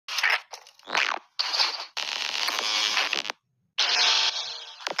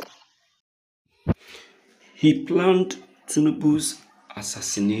He planned Tinubus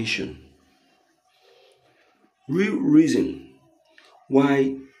assassination. Real reason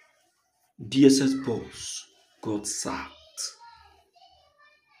why DSS boss got sacked.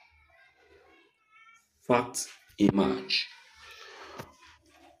 Facts emerge.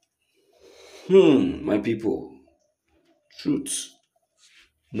 My people, truth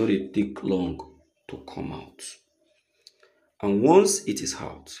not dey take long to come out. And once it is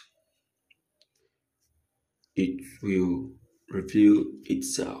out, it will reveal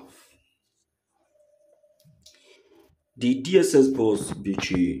itself. The DSS boss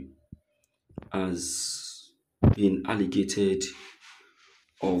Bichi has been alleged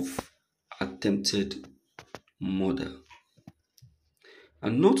of attempted murder.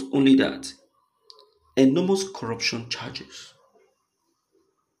 And not only that, enormous corruption charges.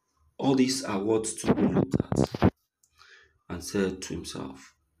 All these are what Tinubu looked at and said to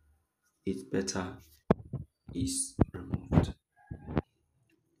himself, it's better is removed.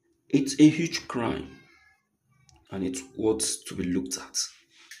 It's a huge crime and it's what's to be looked at.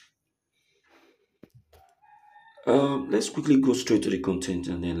 Let's quickly go straight to the content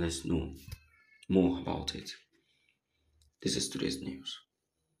and then let's know more about it. This is today's news.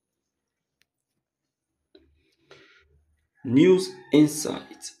 News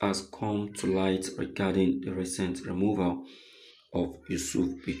insight has come to light regarding the recent removal of Yusuf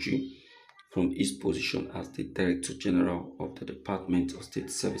Bichi from his position as the Director General of the Department of State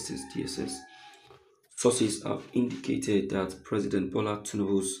Services (DSS). Sources have indicated that President Bola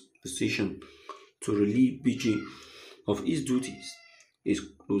Tinubu's decision to relieve Bichi of his duties is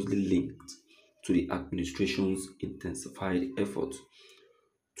closely linked to the administration's intensified efforts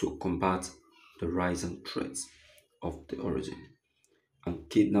to combat the rising threats of terrorism and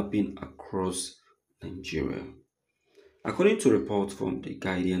kidnapping across Nigeria. According to reports from The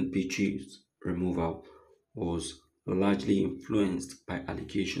Guardian, Bichi's removal was largely influenced by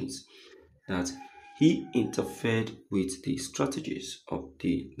allegations that he interfered with the strategies of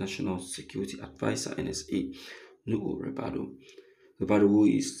the National Security Advisor (NSA), Nuhu Ribadu. Ribadu, who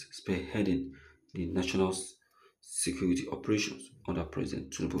is spearheading the national security operations under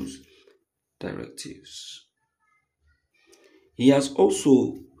President Tinubu's directives. He has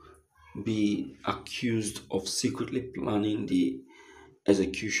also been accused of secretly planning the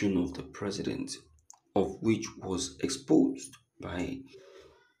execution of the president, of which was exposed by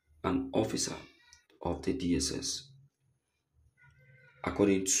an officer of the DSS.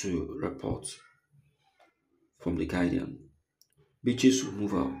 According to reports from The Guardian, Bichi's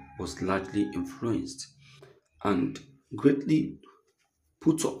removal was largely influenced and greatly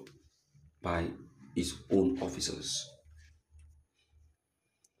put up by his own officers.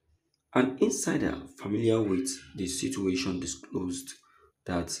 An insider familiar with the situation disclosed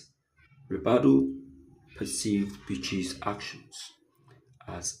that Ribadu perceived Bichi's actions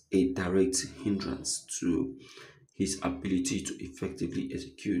as a direct hindrance to his ability to effectively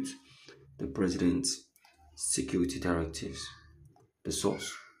execute the president's security directives. The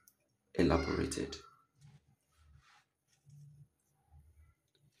source elaborated.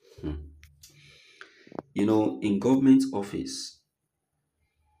 In government office,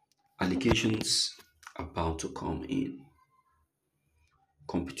 allegations are bound to come in.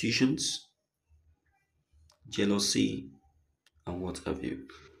 Competitions, jealousy, and what have you.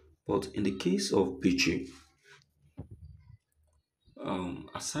 But in the case of Bichi,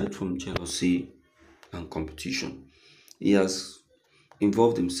 aside from jealousy and competition, he has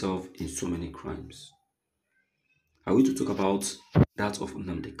involved himself in so many crimes. Are we to talk about that of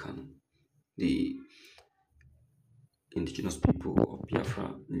Nnamdi Kanu, the indigenous people of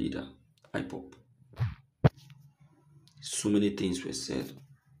Biafra leader, IPOP? So many things were said.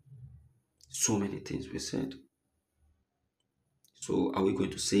 So many things were said. So are we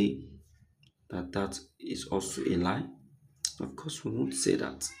going to say that that is also a lie? Of course, we won't say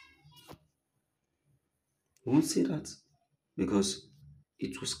that. We won't say that because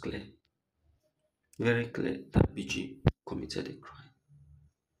it was clear, very clear, that BG committed a crime.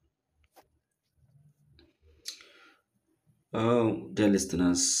 Dear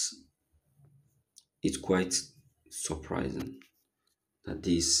listeners, it's quite surprising that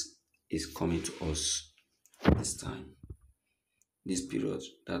this is coming to us this time, this period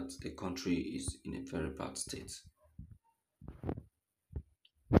that the country is in a very bad state.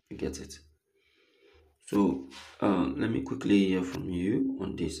 You get it? So let me quickly hear from you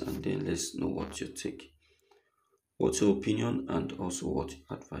on this and then let's know what your take, what's your opinion, and also what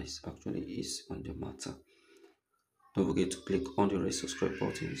your advice actually is on the matter. Don't forget to click on the red subscribe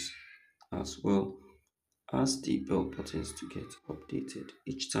buttons as well as the bell buttons to get updated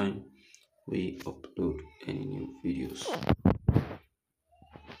each time we upload any new videos.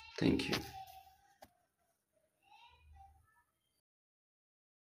 Thank you.